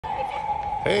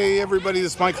Hey everybody,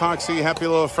 this is Mike Hoxie. Happy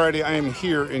Aloha Friday. I am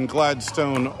here in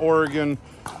Gladstone, Oregon,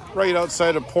 right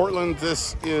outside of Portland.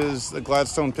 This is the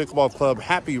Gladstone Pickleball Club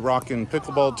Happy Rockin'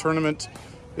 Pickleball Tournament.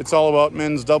 It's all about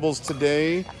men's doubles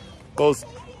today. Both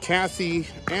Kathy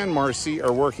and Marcy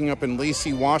are working up in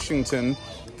Lacey, Washington.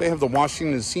 They have the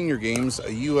Washington Senior Games, a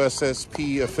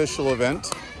USSP official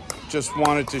event. Just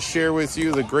wanted to share with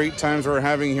you the great times we're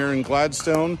having here in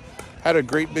Gladstone. Had a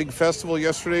great big festival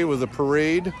yesterday with a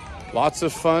parade. Lots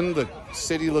of fun. The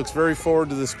city looks very forward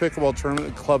to this pickleball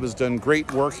tournament. The club has done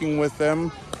great working with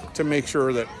them to make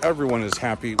sure that everyone is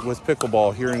happy with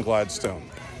pickleball here in Gladstone.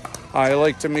 I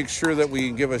like to make sure that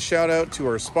we give a shout out to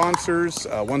our sponsors.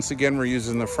 Once again, we're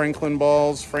using the Franklin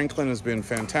balls. Franklin has been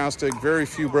fantastic. Very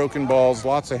few broken balls,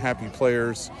 lots of happy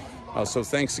players. So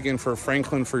thanks again for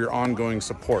Franklin for your ongoing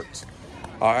support.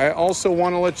 I also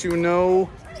want to let you know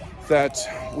that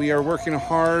we are working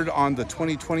hard on the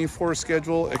 2024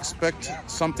 schedule. Expect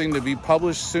something to be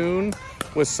published soon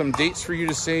with some dates for you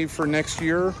to save for next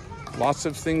year. Lots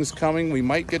of things coming. We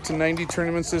might get to 90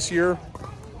 tournaments this year.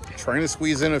 Trying to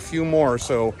squeeze in a few more,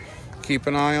 so keep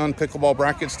an eye on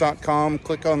pickleballbrackets.com.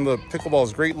 Click on the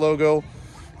Pickleball's great logo.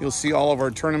 You'll see all of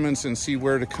our tournaments and see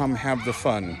where to come have the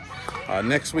fun.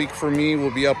 Next week for me,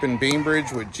 we'll be up in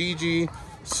Bainbridge with Gigi.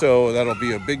 So that'll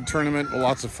be a big tournament,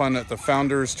 lots of fun at the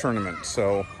Founders Tournament.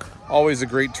 So always a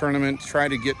great tournament. Try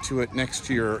to get to it next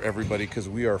year, everybody, because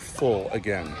we are full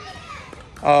again.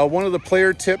 One of the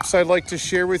player tips I'd like to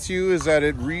share with you is that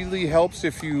it really helps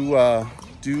if you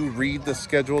do read the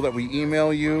schedule that we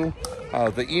email you.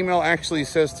 The email actually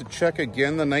says to check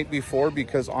again the night before,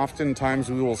 because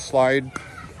oftentimes we will slide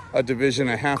a division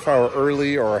a half hour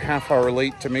early or a half hour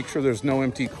late to make sure there's no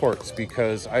empty courts,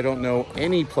 because I don't know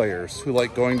any players who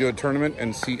like going to a tournament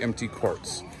and see empty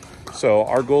courts. So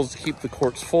our goal is to keep the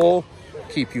courts full,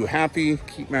 keep you happy,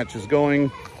 keep matches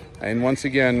going, and once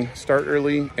again, start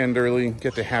early, end early,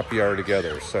 get the happy hour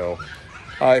together. So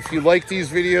if you like these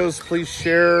videos, please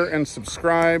share and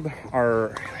subscribe.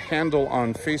 Our handle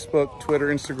on Facebook, Twitter,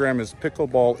 Instagram is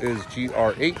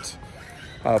PickleballIsGR8.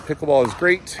 Pickleball is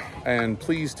great, and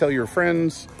please tell your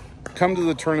friends, come to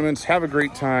the tournaments, have a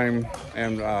great time,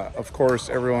 and of course,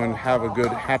 everyone have a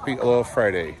good, happy Aloha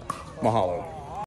Friday. Mahalo.